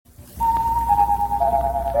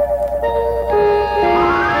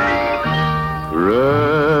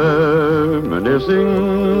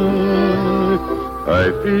sing.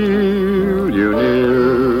 I feel you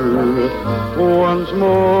near. Once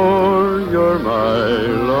more, you're my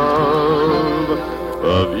love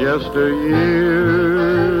of yesteryear.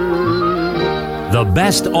 The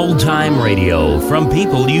best old-time radio from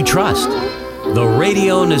people you trust. The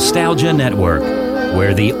Radio Nostalgia Network,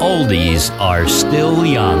 where the oldies are still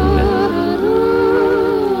young.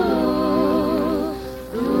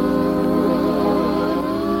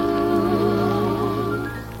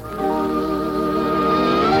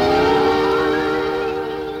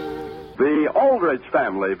 The Aldrich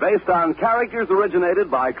Family, based on characters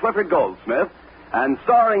originated by Clifford Goldsmith and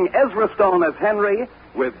starring Ezra Stone as Henry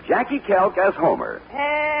with Jackie Kelk as Homer.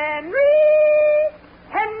 Henry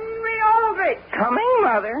Aldrich. Coming,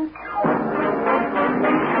 Mother.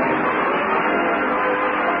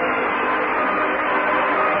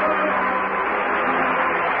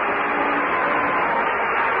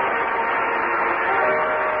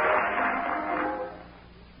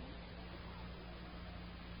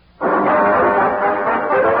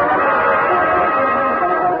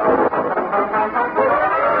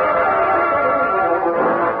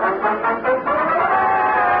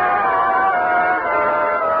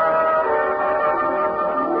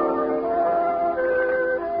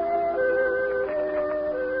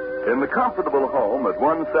 In the comfortable home at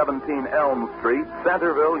 117 Elm Street,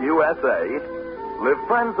 Centerville, USA, live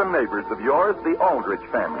friends and neighbors of yours, the Aldrich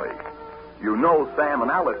family. You know Sam and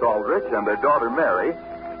Alice Aldrich and their daughter Mary,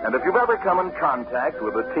 and if you've ever come in contact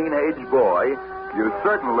with a teenage boy, you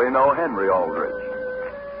certainly know Henry Aldrich.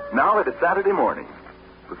 Now it is Saturday morning.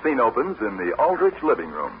 The scene opens in the Aldrich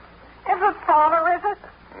living room. Is it Father, is it?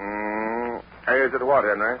 Is it what,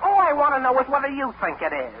 Henry? Oh, I want to know is whether you think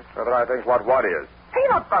it is. Whether I think what is.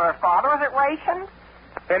 Peanut butter, Father. Is it rationed?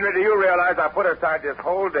 Henry, do you realize I put aside this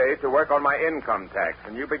whole day to work on my income tax,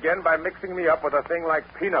 and you begin by mixing me up with a thing like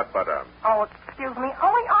peanut butter? Oh, excuse me.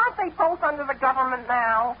 Only aren't they both under the government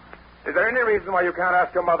now? Is there any reason why you can't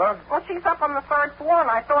ask your mother? Well, she's up on the third floor, and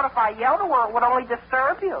I thought if I yelled at her, it would only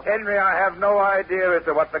disturb you. Henry, I have no idea as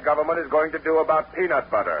to what the government is going to do about peanut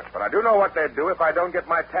butter, but I do know what they'd do if I don't get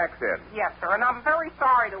my tax in. Yes, sir, and I'm very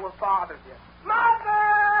sorry to have bothered you.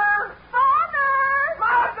 Mother! Father!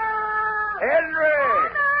 Mother! Henry!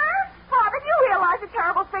 Father, do you realize the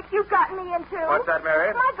terrible fix you've gotten me into? What's that,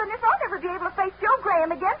 Mary? My goodness, I'll never be able to face Joe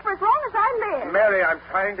Graham again for as long as I live. Mary, I'm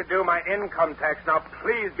trying to do my income tax now.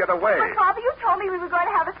 Please get away. But, Father, you told me we were going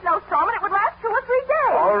to have a snowstorm and it would last 2 or 3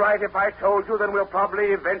 days. All right, if I told you, then we'll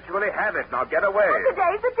probably eventually have it. Now get away. Well,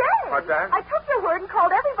 today's the day. What's that? I took your word and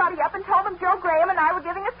called everybody up and told them Joe Graham and I were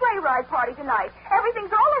giving a sleigh ride party tonight.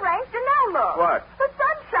 Everything's all arranged, and now look. What? The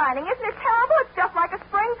sun's shining. Isn't it terrible? It's just like a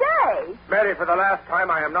spring day. Mary, for the last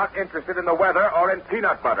time, I am not interested in the weather or in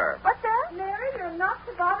peanut butter. What's that? Mary, you're not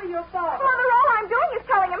to bother your father. Mother, all I'm doing is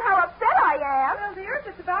telling him how upset I am. Well, dear, if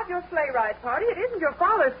it's about your sleigh ride party, it isn't your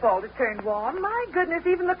father's fault it turned warm. My goodness,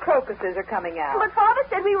 even the crocuses are coming out. But Father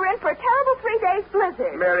said we were in for a terrible 3 days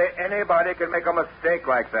blizzard. Mary, anybody can make a mistake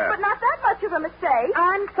like that. But not that much of a mistake.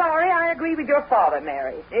 I'm sorry, I agree with your father,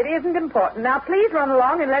 Mary. It isn't important. Now, please run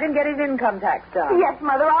along and let him get his income tax done. Yes,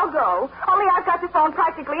 Mother, I'll go. Only I've got to phone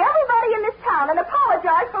practically everybody in this town and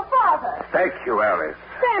apologize for Father. Thank you, Alice.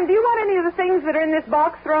 Sam, do you want any of the things that are in this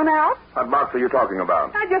box thrown out? What box are you talking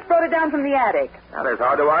about? I just brought it down from the attic. Alice,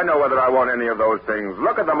 how do I know whether I want any of those things?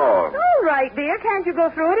 Look at them all. All right, dear. Can't you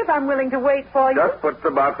go through it if I'm willing to wait for you? Just put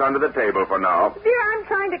the box under the table for now. Dear, I'm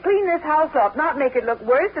trying to clean this house up, not make it look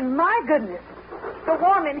worse, and my goodness. So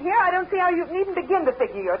warm in here, I don't see how you can even begin to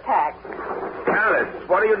figure your tax. Alice,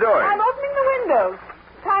 what are you doing? I'm opening the windows.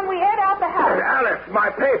 Time we head out the house. Alice,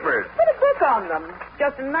 my papers. Put a clip on them.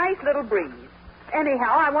 Just a nice little breeze.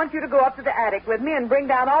 Anyhow, I want you to go up to the attic with me and bring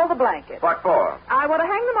down all the blankets. What for? I want to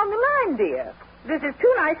hang them on the line, dear. This is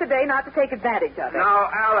too nice a day not to take advantage of it. Now,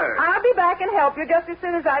 Alice. I'll be back and help you just as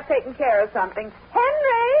soon as I've taken care of something.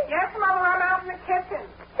 Henry! Yes, Mother, I'm out in the kitchen.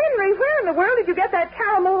 Henry, where in the world did you get that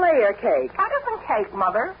caramel layer cake? That isn't cake,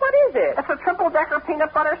 Mother. What is it? It's a triple-decker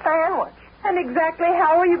peanut butter sandwich. And exactly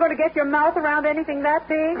how are you going to get your mouth around anything that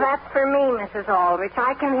big? That's for me, Mrs. Aldrich.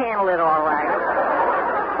 I can handle it all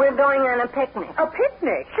right. We're going on a picnic. A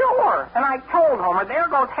picnic? Sure. And I told Homer, there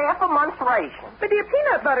goes half a month's ration. But dear,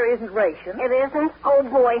 peanut butter isn't ration. It isn't? Oh,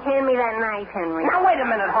 boy, hand me that knife, Henry. Now, wait a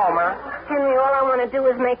minute, Homer. Henry, all I want to do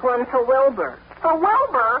is make one for Wilbur. For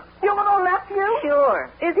Wilbur? Your little nephew? Sure.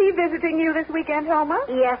 Is he visiting you this weekend, Homer?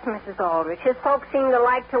 Yes, Mrs. Aldrich. His folks seem to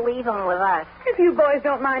like to leave him with us. If you boys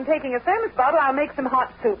don't mind taking a thermos bottle, I'll make some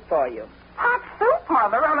hot soup for you. Hot soup,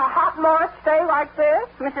 Mother, on a hot North day like this?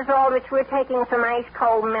 Mrs. Aldrich, we're taking some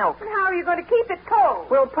ice-cold milk. And how are you going to keep it cold?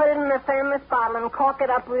 We'll put it in the thermos bottle and cork it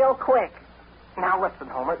up real quick. Now listen,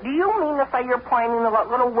 Homer. Do you mean to say you're planning to let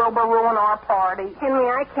little Wilbur ruin our party? Henry,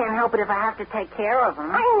 I can't help it if I have to take care of him.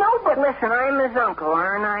 I know, but Listen, I'm his uncle,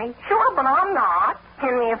 aren't I? sure, but I'm not.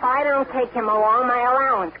 Henry, if I don't take him along, my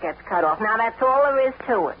allowance gets cut off. Now, that's all there is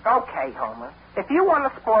to it. Okay, Homer. If you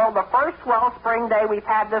want to spoil the first swell spring day we've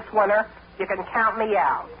had this winter, you can count me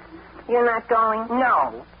out. You're not going?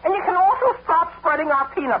 No. And you can also stop spreading our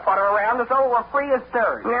peanut butter around as though we're free as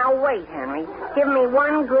dirt. Now, wait, Henry. Give me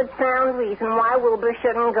one good, sound reason why Wilbur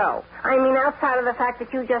shouldn't go. I mean, outside of the fact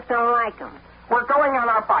that you just don't like him. We're going on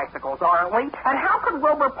our bicycles, aren't we? And how could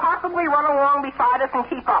Wilbur possibly run along beside us and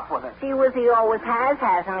keep up with us? Gee whiz, he always has,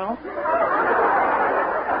 hasn't he?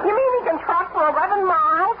 You mean he can trot for 11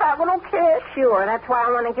 miles, that little kid? Sure, that's why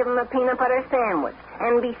I want to give him a peanut butter sandwich.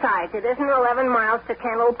 And besides, it isn't 11 miles to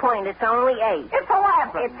Kendall Point. It's only 8. It's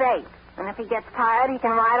 11. It's 8. And if he gets tired, he can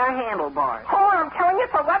ride our handlebars. Hold on, I'm telling you,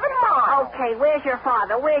 it's 11 miles. Okay, where's your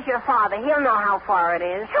father? Where's your father? He'll know how far it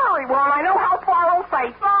is. Sure he won't. I know how far he'll say.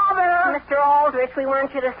 Father! Mr. Aldrich, we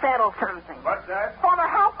want you to settle something. What's that? Father,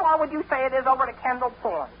 how far would you say it is over to Kendall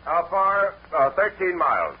Point? How far? 13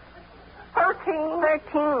 miles. 13.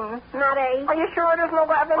 13, not 8. Are you sure it isn't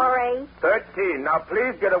 11? Or 8. 13. Now,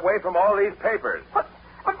 please get away from all these papers. But,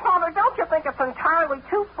 Father, don't you think it's entirely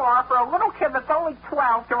too far for a little kid that's only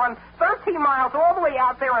 12 to run 13 miles all the way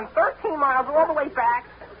out there and 13 miles all the way back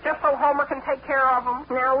just so Homer can take care of him?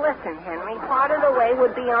 Now, listen, Henry. Part of the way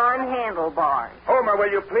would be on handlebars. Homer, will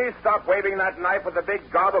you please stop waving that knife with the big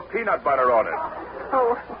gob of peanut butter on it?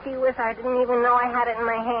 Oh, gee whiz, I didn't even know I had it in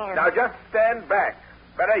my hand. Now, just stand back.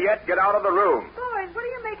 Better yet, get out of the room. Boys, what are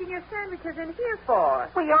you making your sandwiches in here for?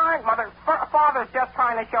 We aren't, Mother. Father's just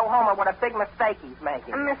trying to show Homer what a big mistake he's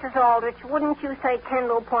making. Mrs. Aldrich, wouldn't you say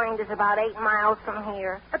Kendall Point is about 8 miles from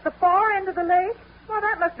here? At the far end of the lake? Well,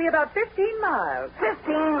 that must be about 15 miles.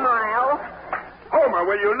 15 miles? Homer,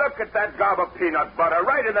 will you look at that gob of peanut butter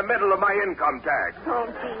right in the middle of my income tax? Oh,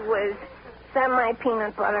 gee whiz. Is that my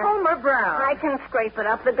peanut butter? Homer Brown. I can scrape it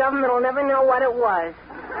up. The government will never know what it was.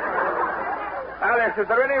 Alice, is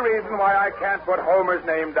there any reason why I can't put Homer's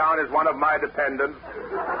name down as one of my dependents?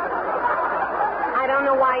 I don't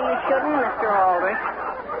know why you shouldn't, Mr. Aldrich.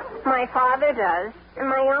 My father does, and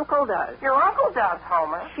my uncle does. Your uncle does,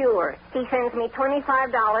 Homer. Sure. He sends me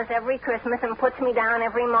 $25 every Christmas and puts me down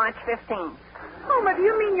every March 15th. Homer, do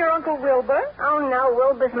you mean your Uncle Wilbur? Oh, no,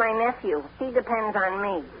 Wilbur's my nephew. He depends on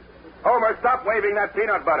me. Homer, stop waving that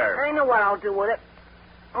peanut butter. I know what I'll do with it.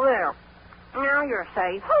 There. Now you're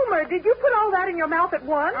safe. Homer, did you put all that in your mouth at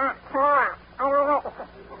once? Homer,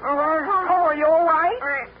 are you all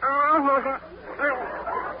right?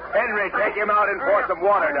 Henry, take him out and pour some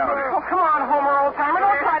water down there. Oh, come on, Homer, old timer.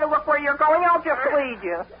 Don't try to look where you're going. I'll just lead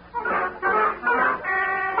you.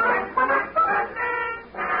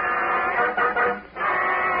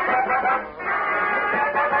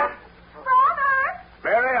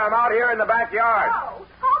 Mary, I'm out here in the backyard. Oh,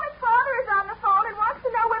 Homer's father is on the phone and wants to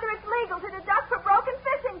know whether it's legal to deduct for broken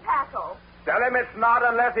fishing tackle. Tell him it's not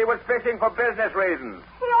unless he was fishing for business reasons.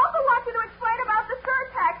 He also wants you to explain about the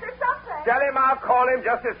surtax or something. Tell him I'll call him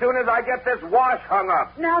just as soon as I get this wash hung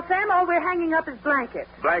up. Now, Sam, all we're hanging up is blankets.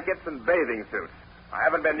 Blankets and bathing suits. I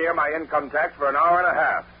haven't been near my income tax for an hour and a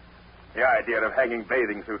half. The idea of hanging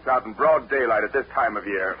bathing suits out in broad daylight at this time of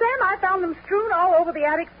year. Sam, I found them strewn all over the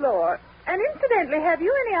attic floor. And incidentally, have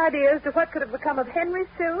you any idea as to what could have become of Henry's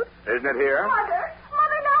suit? Isn't it here? Mother,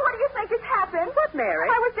 now what do you think has happened? What, Mary?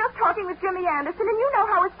 I was just talking with Jimmy Anderson, and you know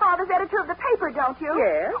how his father's editor of the paper, don't you?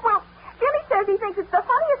 Yes. Well, Jimmy says he thinks it's the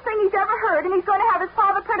funniest thing he's ever heard, and he's going to have his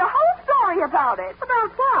father print a whole story about it.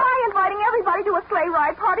 About what? By inviting everybody to a sleigh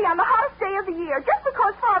ride party on the hottest day of the year, just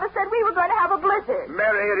because Father said we were going to have a blizzard.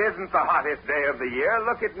 Mary, it isn't the hottest day of the year.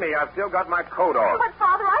 Look at me. I've still got my coat on. But,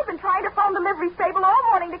 Father, I've been trying to phone the livery stable all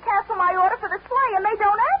morning to cancel my order for the sleigh, and they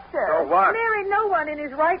don't answer. So what? Mary, no one in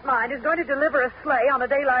his right mind is going to deliver a sleigh on a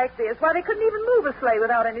day like this. Why, they couldn't even move a sleigh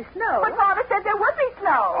without any snow. But Father said there would be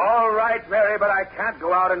snow. All right, Mary, but I can't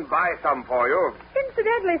go out and buy some for you.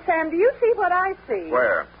 Incidentally, Sam, do you see what I see?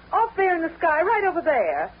 Where? Off there in the sky, right over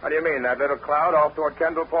there. What do you mean, that little cloud off toward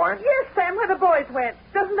Kendall Point? Yes, Sam, where the boys went.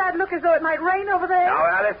 Doesn't that look as though it might rain over there? Now,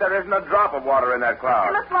 Alice, there isn't a drop of water in that It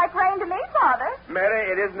cloud. looks like rain to me, Father.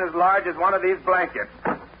 Mary, it isn't as large as one of these blankets.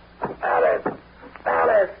 Alice!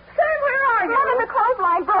 Sam, where are you? Mother, the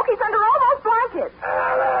clothesline broke. He's under all those blankets.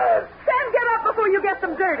 Alice! Sam, get up before you get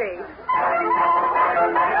them dirty.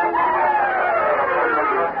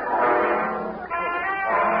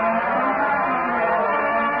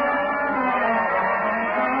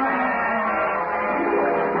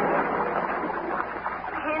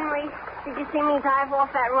 Henry, did you see me dive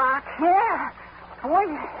off that rock? Yeah. Boy,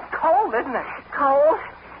 it's cold, isn't it? Cold?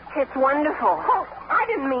 It's wonderful. Oh, I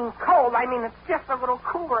didn't mean cold. I mean, it's just a little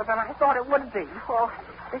cooler than I thought it would be. Well,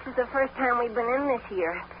 this is the first time we've been in this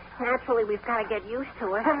year. Naturally, we've got to get used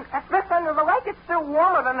to it. And at this end of the lake, it's still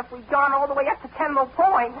warmer than if we'd gone all the way up to Kendall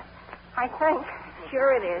Point, I think.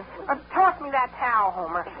 Sure it is. Toss me that towel,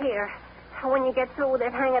 Homer. Here. When you get through with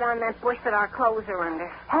it, hang it on that bush that our clothes are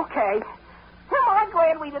under. Okay. Am I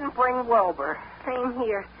glad we didn't bring Wilbur? Same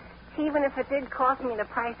here. Even if it did cost me the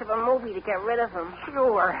price of a movie to get rid of him.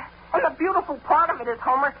 Sure. And the beautiful part of it is,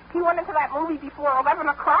 Homer, he went into that movie before 11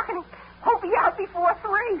 o'clock, and he'll be out before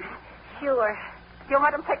 3. Sure. You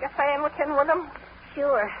let him take a sandwich in with him?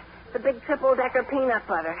 Sure. The big triple-decker peanut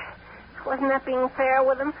butter. Wasn't that being fair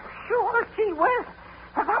with him? Sure, gee whiz.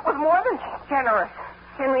 That was more than generous.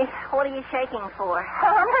 Henry, what are you shaking for?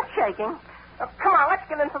 I'm not shaking. Come on, let's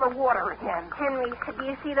get into the water again. Henry, do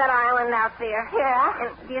you see that island out there? Yeah?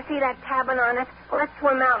 And do you see that cabin on it? Let's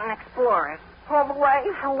swim out and explore it. All the way?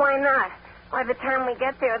 Oh, why not? By the time we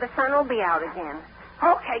get there, the sun will be out again.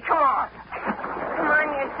 Okay, come on. Come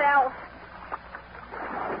on yourself.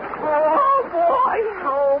 Oh, boy.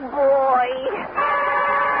 Oh, boy.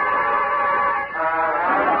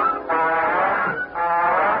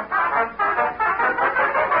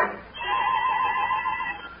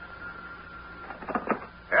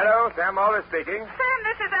 Hello, Sam Mulder speaking. Sam,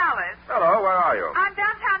 this is Alice. Hello, where are you? I'm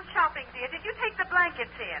downtown shopping, dear. Did you take the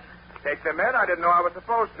blankets in? Take them in? I didn't know I was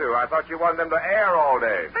supposed to. I thought you wanted them to air all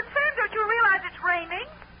day. But, Sam, don't you realize it's raining?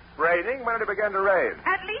 Raining? When did it begin to rain?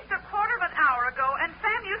 At least a quarter of an hour ago. And,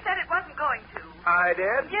 Sam, you said it wasn't going to. I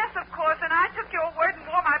did? Yes, of course. And I took your word and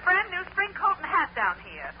wore my brand new spring coat and hat down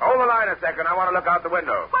here. Hold the line a second. I want to look out the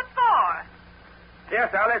window. What for? Yes,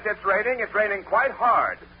 Alice, it's raining. It's raining quite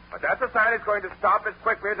hard. But that's a sign it's going to stop as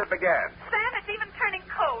quickly as it began. Sam, it's even turning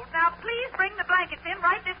cold. Now, please bring the blankets in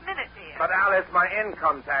right this minute, dear. But, Alice, my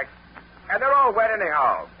income tax. And they're all wet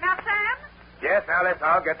anyhow. Now, Sam? Yes, Alice,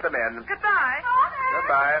 I'll get them in. Goodbye. Father!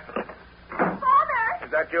 Goodbye. Father!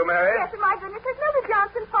 Is that you, Mary? Yes, my goodness, has Mother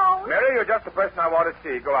Johnson phoned? Mary, you're just the person I want to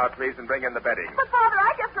see. Go out, please, and bring in the bedding. But, Father,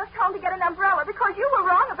 I just rushed home to get an umbrella because you were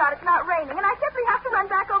wrong about it not raining, and I simply have to run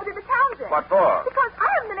back over to the Townsend. What for? Because I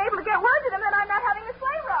haven't been able to get word to them that I'm not having a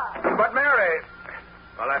sleigh ride. But, Mary...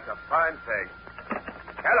 Well, that's a fine thing.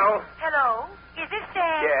 Hello. Hello? Is this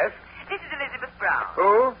Sam? Yes. This is Elizabeth Brown.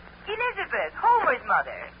 Who? Elizabeth, Homer's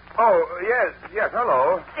mother. Oh, yes,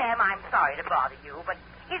 hello. Sam, I'm sorry to bother you, but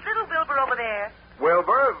is little Wilbur over there?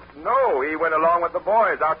 Wilbur? No, he went along with the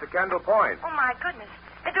boys out to Kendall Point. Oh, my goodness.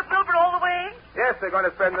 They took Wilbur all the way? Yes, they're going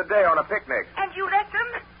to spend the day on a picnic. And you let them?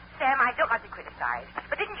 Sam, I don't like to criticize,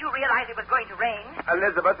 but didn't you realize it was going to rain?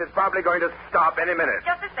 Elizabeth, it's probably going to stop any minute.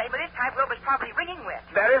 Just the same, but this time Wilbur's probably wringing wet.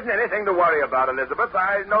 There isn't anything to worry about, Elizabeth.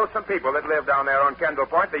 I know some people that live down there on Kendall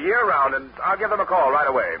Point the year round, and I'll give them a call right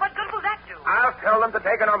away. What good will that do? I'll tell them to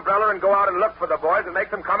take an umbrella and go out and look for the boys and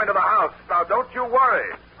make them come into the house. Now, don't you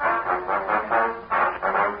worry.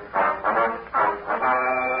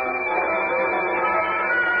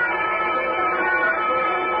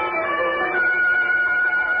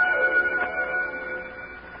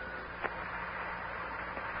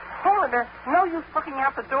 There's no use looking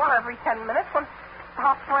out the door every 10 minutes. When it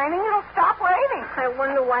stops raining, it'll stop raining. I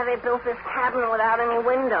wonder why they built this cabin without any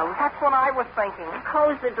windows. That's what I was thinking.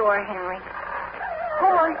 Close the door, Henry.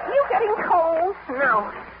 Oh, are you getting cold?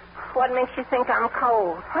 No. What makes you think I'm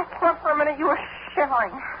cold? I thought for a minute you were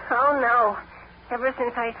shivering. Oh, no. Ever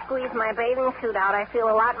since I squeezed my bathing suit out, I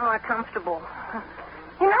feel a lot more comfortable.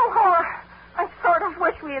 You know, Homer, I sort of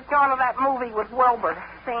wish we had gone to that movie with Wilbur.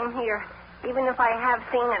 Same here. Even if I have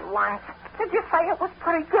seen it once. Did you say it was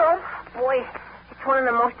pretty good? Boy, it's one of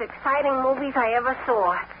the most exciting movies I ever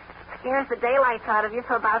saw. Scares the daylights out of you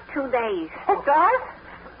for about 2 days. It does?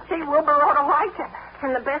 Gee, Wilbur ought to like it.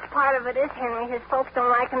 And the best part of it is, Henry, his folks don't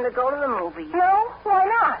like him to go to the movie. No? Why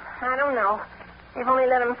not? I don't know. They've only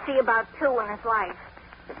let him see about 2 in his life.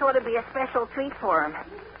 This ought to be a special treat for him.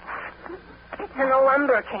 It's in a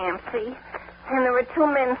lumber camp, see? And there are 2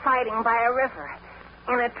 men fighting by a river.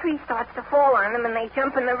 And a tree starts to fall on them, and they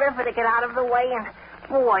jump in the river to get out of the way, and,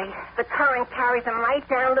 boy, the current carries them right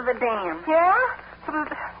down to the dam. Yeah? To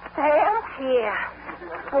the dam? Yeah.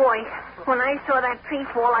 Boy, when I saw that tree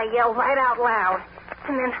fall, I yelled right out loud.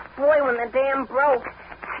 And then, boy, when the dam broke,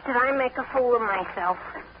 did I make a fool of myself.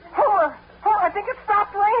 Homer, I think it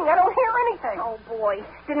stopped raining. I don't hear anything. Oh, boy.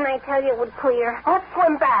 Didn't I tell you it would clear? Let's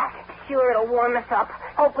swim back. Sure, it'll warm us up.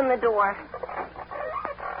 Open the door.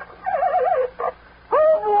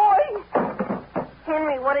 Oh, boy.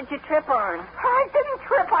 Henry, what did you trip on? I didn't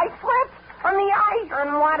trip. I slipped on the ice.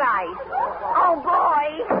 On what ice? Oh,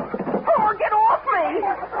 boy. Homer, get off me.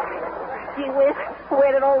 Gee whiz,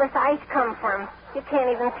 where did all this ice come from? You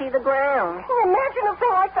can't even see the ground. Imagine a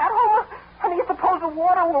thing like that, Homer. How do you suppose the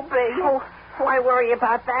water will be? Oh, why worry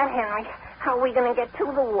about that, Henry? How are we going to get to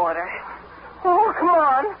the water? Oh, come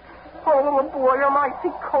on. Oh, little boy, you're mighty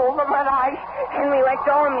cold on that ice. Henry, let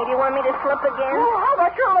go of me. Do you want me to slip again? Oh, how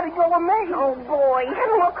about you letting go of me? Oh, boy.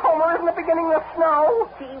 And look, Homer, isn't it beginning to snow?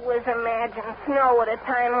 Gee whiz, imagine snow at a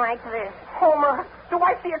time like this. Homer, do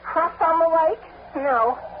I see a crust on the lake?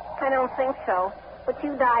 No, I don't think so. But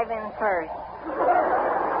you dive in first.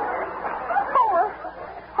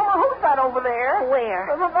 Homer, who's that over there?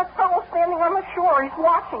 Where? That fellow standing on the shore. He's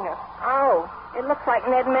watching us. Oh, it looks like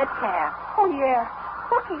Ned Metcalf. Oh, yeah.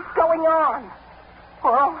 Look, he's going on.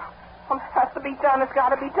 Well, it has to be done. It's got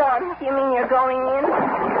to be done. You mean you're going in?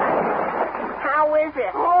 How is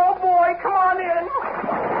it? Oh, boy, come on in.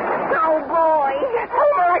 Oh, boy.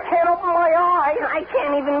 Homer, I can't open my eyes. I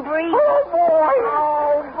can't even breathe. Oh, boy.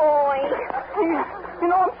 Oh, boy. You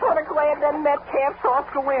know, I'm sort of glad that Metcalf saw us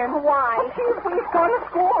go in. Why? He's gone to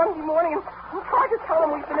school Monday morning, and we tried to tell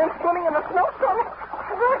him we've been in swimming in a snowstorm.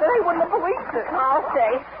 They wouldn't have believed it. I'll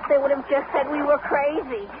say. They would have just said we were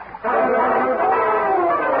crazy.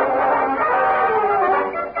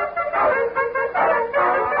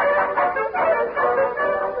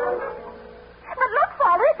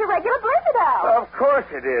 It's a regular blizzard out. Of course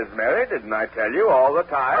it is, Mary. Didn't I tell you all the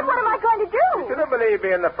time? But what am I going to do? You should have believed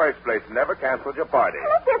me in the first place and never canceled your party.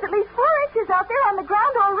 Look, there's at least 4 inches out there on the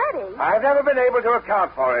ground already. I've never been able to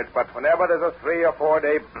account for it, but whenever there's a 3 or 4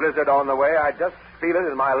 day blizzard on the way, I just feel it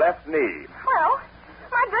in my left knee. Well,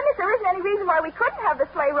 my goodness, there isn't any reason why we couldn't have the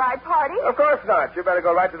sleigh ride party. Of course not. You better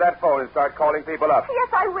go right to that phone and start calling people up. Yes,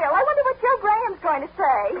 I will. I wonder what Joe Graham's going to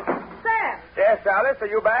say. Sam. Yes, Alice, are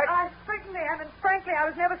you back? I certainly am, and frankly, I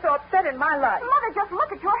was never so upset in my life. Mother, just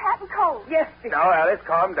look at your hat and coat. Yes, dear. Now, Alice,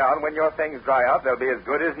 calm down. When your things dry out, they'll be as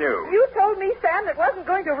good as new. You told me, Sam, it wasn't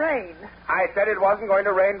going to rain. I said it wasn't going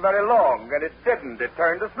to rain very long, and it didn't. It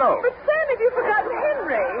turned to snow. But, Sam, have you forgotten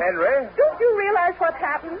Henry? Henry? Don't you realize what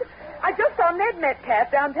happened? I just saw Ned Metcalf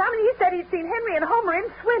downtown, and he said he'd seen Henry and Homer in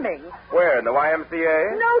swimming. Where, in the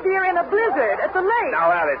YMCA? No, dear, in a blizzard at the lake. Now,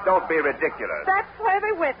 Alice, don't be ridiculous. That's where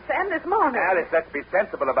they went, Sam, this morning. Alice, let's be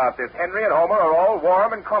sensible about this. Henry and Homer are all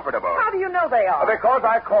warm and comfortable. How do you know they are? Because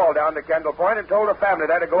I called down to Kendall Point and told the family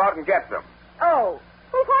there to go out and get them. Oh.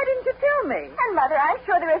 Well, why didn't you tell me? And, Mother, I'm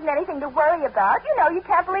sure there isn't anything to worry about. You know, you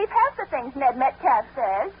can't believe half the things Ned Metcalf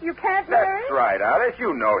says. You can't, Mary? That's right, Alice.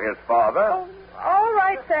 You know his father. Oh, all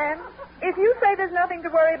right, Sam. If you say there's nothing to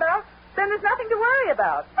worry about, then there's nothing to worry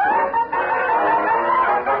about.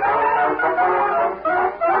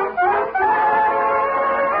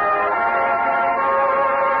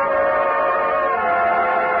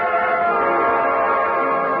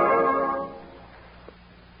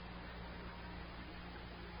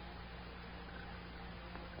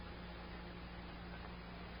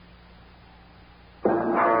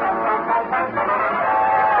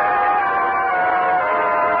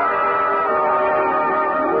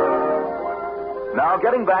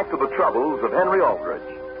 Getting back to the troubles of Henry Aldrich.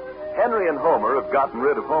 Henry and Homer have gotten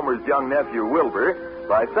rid of Homer's young nephew, Wilbur,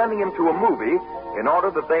 by sending him to a movie in order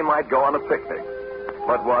that they might go on a picnic.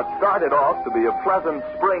 But what started off to be a pleasant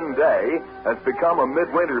spring day has become a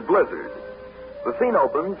midwinter blizzard. The scene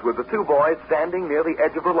opens with the 2 boys standing near the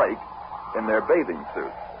edge of the lake in their bathing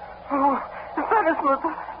suits. Oh, that is the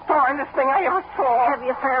darndest thing I ever saw. Have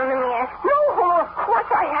you found them yet? No, Homer, of course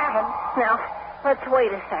I haven't. Now, let's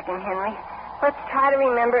wait a second, Henry. Let's try to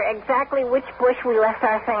remember exactly which bush we left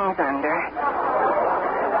our things under.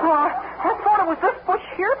 Well, I thought it was this bush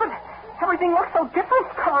here, but everything looks so different.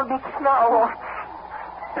 It's covered in snow.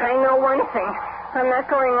 I know one thing. I'm not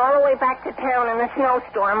going all the way back to town in a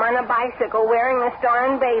snowstorm on a bicycle wearing this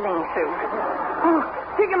darn bathing suit.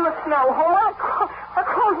 Dig in the snow, Homer. Our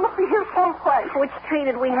clothes must be here someplace. Which tree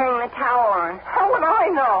did we hang the towel on? How would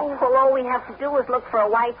I know? Well, all we have to do is look for a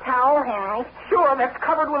white towel, Henry. Sure, that's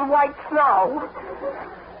covered with white snow.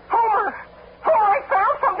 Homer, I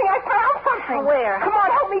found something. Where? Come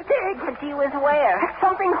on, help me dig. But gee whiz, where? It's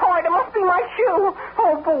something hard. It must be my shoe.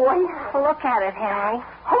 Oh, boy. Look at it, Henry.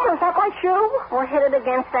 Homer, is that my shoe? We'll hit it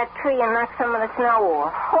against that tree and knock some of the snow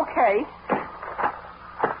off. Okay.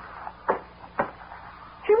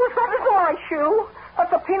 Gee whiz, that isn't my shoe.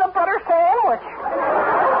 That's a peanut butter sandwich.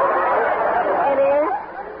 It is?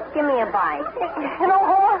 Give me a bite. You know,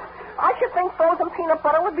 Homer, I should think frozen peanut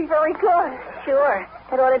butter would be very good. Sure.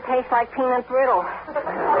 It ought to taste like peanut brittle.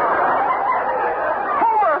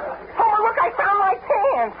 Homer, look, I found my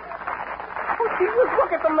pants. Oh, gee whiz,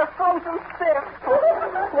 look at them. They're frozen stiff.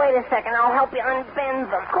 Wait a second. I'll help you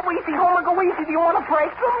unbend them. Go easy, Homer, go easy. Do you want to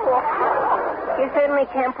break them? You certainly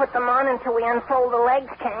can't put them on until we unfold the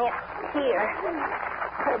legs, can you? here.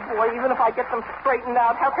 Oh, boy, even if I get them straightened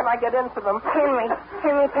out, how can I get into them? Henry,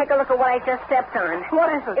 take a look at what I just stepped on.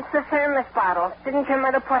 What is it? It's the thermos bottle. Didn't your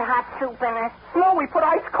mother put hot soup in it? No, we put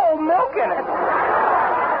ice-cold milk in it.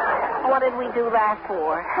 What did we do that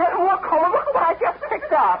for? Look, Homer, look what I just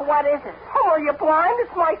picked up. What is it? Homer, you blind?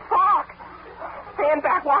 It's my sock. Stand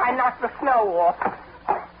back while I knock the snow off.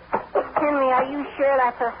 Henry, are you sure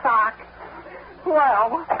that's a sock?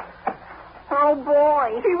 Well, Oh,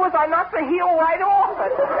 boy. gee whiz, I knocked the heel right off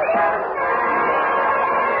it.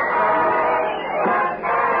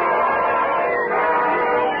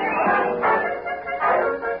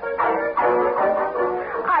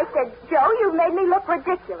 I said, Joe, you made me look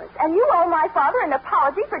ridiculous. And you owe my father an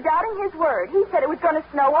apology for doubting his word. He said it was going to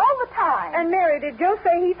snow all the time. And, Mary, did Joe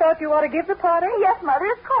say he thought you ought to give the party? Yes, Mother,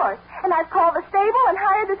 of course. And I've called the stable and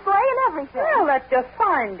hired the sleigh and everything. Well, that's just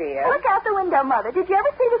fine, dear. Look out the window, Mother. Did you ever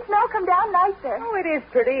see the snow come down nicer? Oh, it is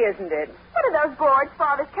pretty, isn't it? What are those boards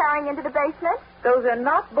Father's carrying into the basement? Those are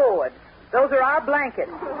not boards. Those are our blankets.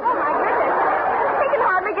 Oh, my goodness. He can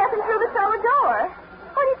hardly get them through the cellar door.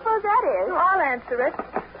 What do you suppose that is? I'll answer it.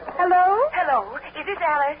 Hello? Hello. Is this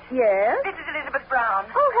Alice? Yes? This is Elizabeth Brown.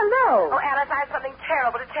 Oh, hello. Oh, Alice, I have something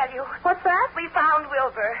terrible to tell you. What's that? We found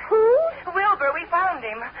Wilbur. Who? Wilbur, we found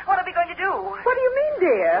him. What are we going to do? What do you mean,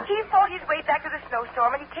 dear? He fought his way back to the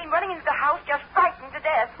snowstorm, and he came running into the house just frightened to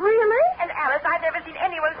death. Really? And Alice, I've never seen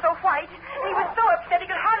anyone so white. And he was so upset he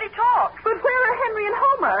could hardly talk. But where are Henry and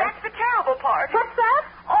Homer? That's the terrible part. What's that?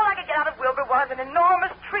 All I could get out of Wilbur was an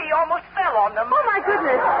enormous tree almost fell on them. Oh, my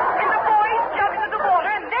goodness. And the boys jumped into the water,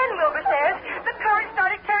 and then Wilbur says the current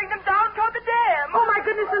started carrying them down toward the dam. Oh, my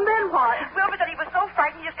goodness, and then what? Wilbur said he was so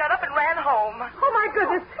frightened he just got up and ran home. Oh, my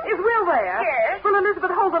goodness. Is Will there? Yes. Well,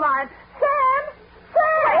 Elizabeth, hold the line. Sam!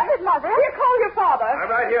 Sam! What is it, Mother? Here, call your father. I'm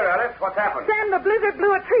right here, Alice. What's happened? Sam, the blizzard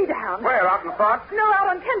blew a tree down. Where, out in front? No, out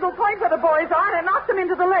on Kendall Point where the boys are, and it knocked them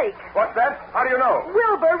into the lake. What's that? How do you know?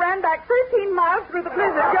 Wilbur ran back 13 miles through the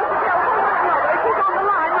blizzard just to tell Homer and Mother. She's on the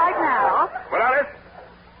line right now. Well, Alice,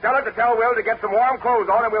 tell her to tell Will to get some warm clothes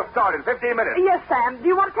on, and we'll start in 15 minutes. Yes, Sam. Do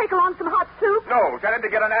you want to take along some hot soup? No, tell him to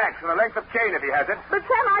get an axe and a length of chain if he has it. But,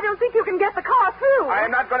 Sam, I don't think you can get the car through. I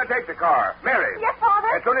am not going to take the car. Mary. Yes, Father?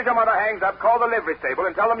 As soon as your mother hangs up, call the livery stable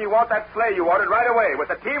and tell them you want that sleigh you ordered right away with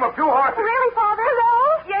a team of 2 horses. Really, Father?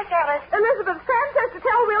 Hello? Yes, Alice. Elizabeth, Sam says to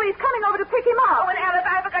tell Will he's coming over to pick him Oh, up. and Alice,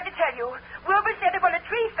 I forgot to tell you. Wilbur said that when a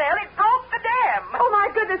tree fell, it broke the dam. Oh, my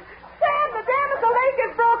goodness. Sam, the dam at the lake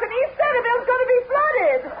is broken. East Centerville's going to be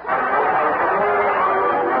flooded.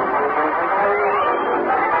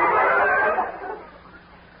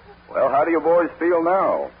 Well, how do you boys feel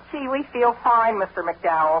now? Gee, we feel fine, Mr.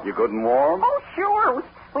 McDowell. You good and warm? Oh, sure.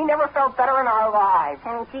 We never felt better in our lives.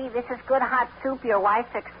 And, gee, this is good hot soup your wife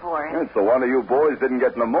fixed for us. It's the wonder you boys didn't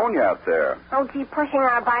get pneumonia out there. Oh, gee, pushing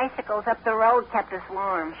our bicycles up the road kept us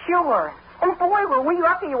warm. Sure. And, boy, were we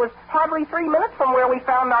lucky it was hardly 3 minutes from where we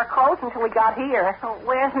found our clothes until we got here. Oh,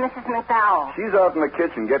 where's Mrs. McDowell? She's out in the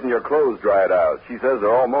kitchen getting your clothes dried out. She says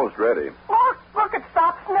they're almost ready. Look, it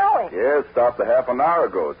stopped snowing. Yeah, it stopped a half an hour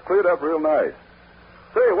ago. It's cleared up real nice.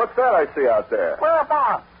 Say, what's that I see out there?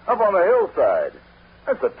 Whereabouts? Up on the hillside.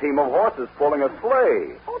 That's a team of horses pulling a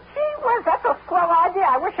sleigh. Oh, gee whiz, that's a swell idea.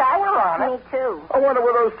 I wish I were on it. Me, too. I wonder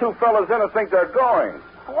where those 2 fellas in it think they're going.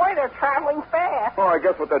 Boy, they're traveling fast. Well, I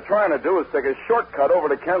guess what they're trying to do is take a shortcut over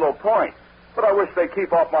to Kendall Point. But I wish they'd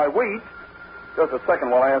keep off my wheat. Just a second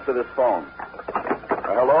while I answer this phone.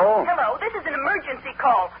 Hello? Hello, this is an emergency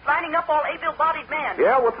call. Lining up all able-bodied men.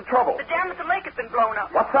 Yeah, what's the trouble? The dam at the lake has been blown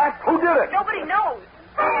up. What's that? Who did it? Nobody knows.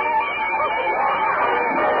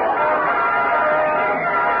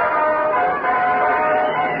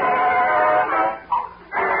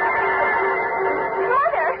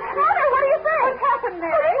 Mother, what do you think? What's happened,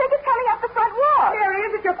 Mary? I think it's coming up the front walk. Mary,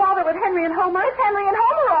 is it your father with Henry and Homer? It's Henry and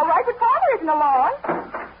Homer, all right, but Father isn't along.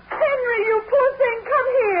 Henry, you poor thing, come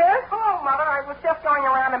here. Oh, Mother, I was just going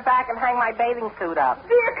around and back and hang my bathing suit up.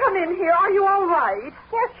 Dear, come in here. Are you all right?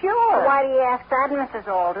 Yes, sure. Why do you ask that, Mrs.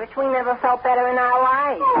 Aldrich? We never felt better in our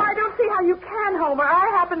lives. Oh, I don't see how you can, Homer. I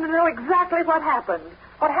happen to know exactly what happened.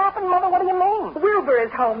 What happened, Mother? What do you mean? Wilbur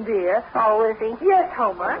is home, dear. Oh, is he? Yes,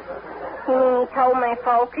 Homer. You mean he told my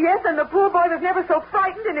folks? Yes, and the poor boy was never so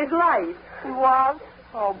frightened in his life. He was?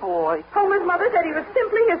 Oh, boy. Homer's mother said he was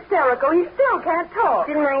simply hysterical. He still can't talk.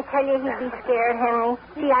 Didn't I tell you he'd be scared, Henry?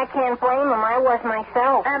 Gee, I can't blame him. I was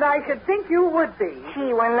myself. And I should think you would be.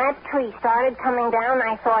 Gee, when that tree started coming down,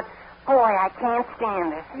 I thought, boy, I can't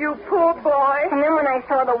stand it. You poor boy. And then when I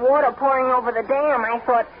saw the water pouring over the dam, I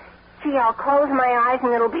thought, gee, I'll close my eyes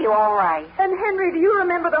and it'll be all right. And, Henry, do you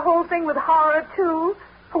remember the whole thing with horror, too?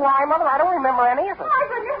 Why, Mother, I don't remember any of it. My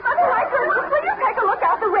goodness, Mother, my goodness. Will you take a look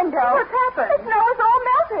out the window? What's happened? The snow is all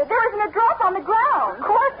melted. There isn't a drop on the ground. Of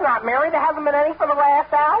course not, Mary. There hasn't been any for the last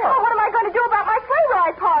hour. Oh, what am I going to do about my sleigh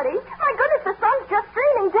ride party? My goodness, the sun's just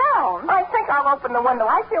streaming down. I think I'll open the window.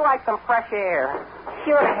 I feel like some fresh air.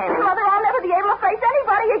 Sure, Henry. Mother, I'll never be able to face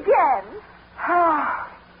anybody again.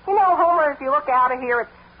 You know, Homer, if you look out of here, it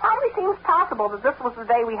probably seems possible that this was the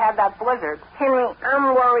day we had that blizzard. Henry,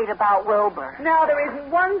 I'm worried about Wilbur. Now, there isn't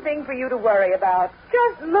one thing for you to worry about.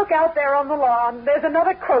 Just look out there on the lawn. There's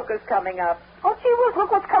another crocus coming up. Oh, gee whiz, look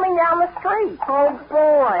what's coming down the street. Oh,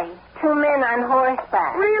 boy. 2 men on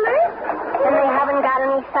horseback. Really? And they haven't got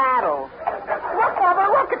any saddles. Look, Mother,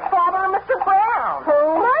 look, it's Father and Mr. Brown.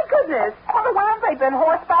 Who? My goodness. Mother, where have they been?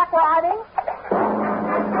 Horseback riding?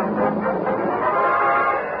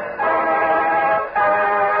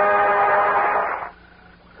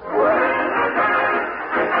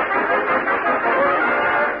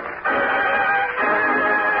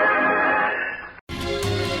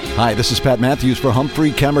 Hi, this is Pat Matthews for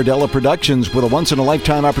Humphrey Camardella Productions with a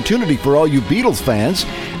once-in-a-lifetime opportunity for all you Beatles fans.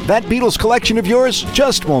 That Beatles collection of yours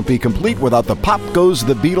just won't be complete without the Pop Goes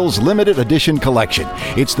the Beatles limited edition collection.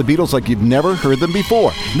 It's the Beatles like you've never heard them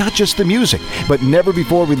before. Not just the music, but never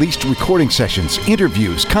before released recording sessions,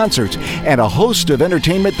 interviews, concerts, and a host of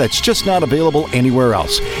entertainment that's just not available anywhere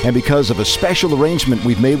else. And because of a special arrangement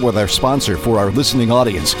we've made with our sponsor for our listening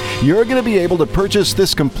audience, you're going to be able to purchase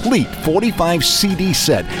this complete 45 CD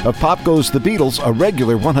set of Pop Goes the Beatles, a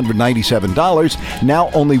regular $197,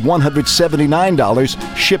 now only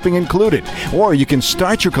 $179, shipping included. Or you can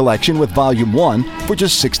start your collection with Volume 1 for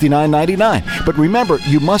just $69.99. But remember,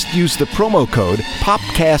 you must use the promo code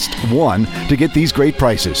POPCAST1 to get these great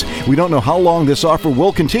prices. We don't know how long this offer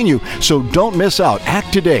will continue, so don't miss out.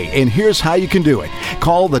 Act today, and here's how you can do it.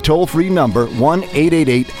 Call the toll-free number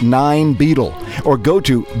 1-888-9-BEATLE or go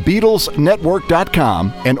to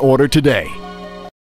BeatlesNetwork.com and order today.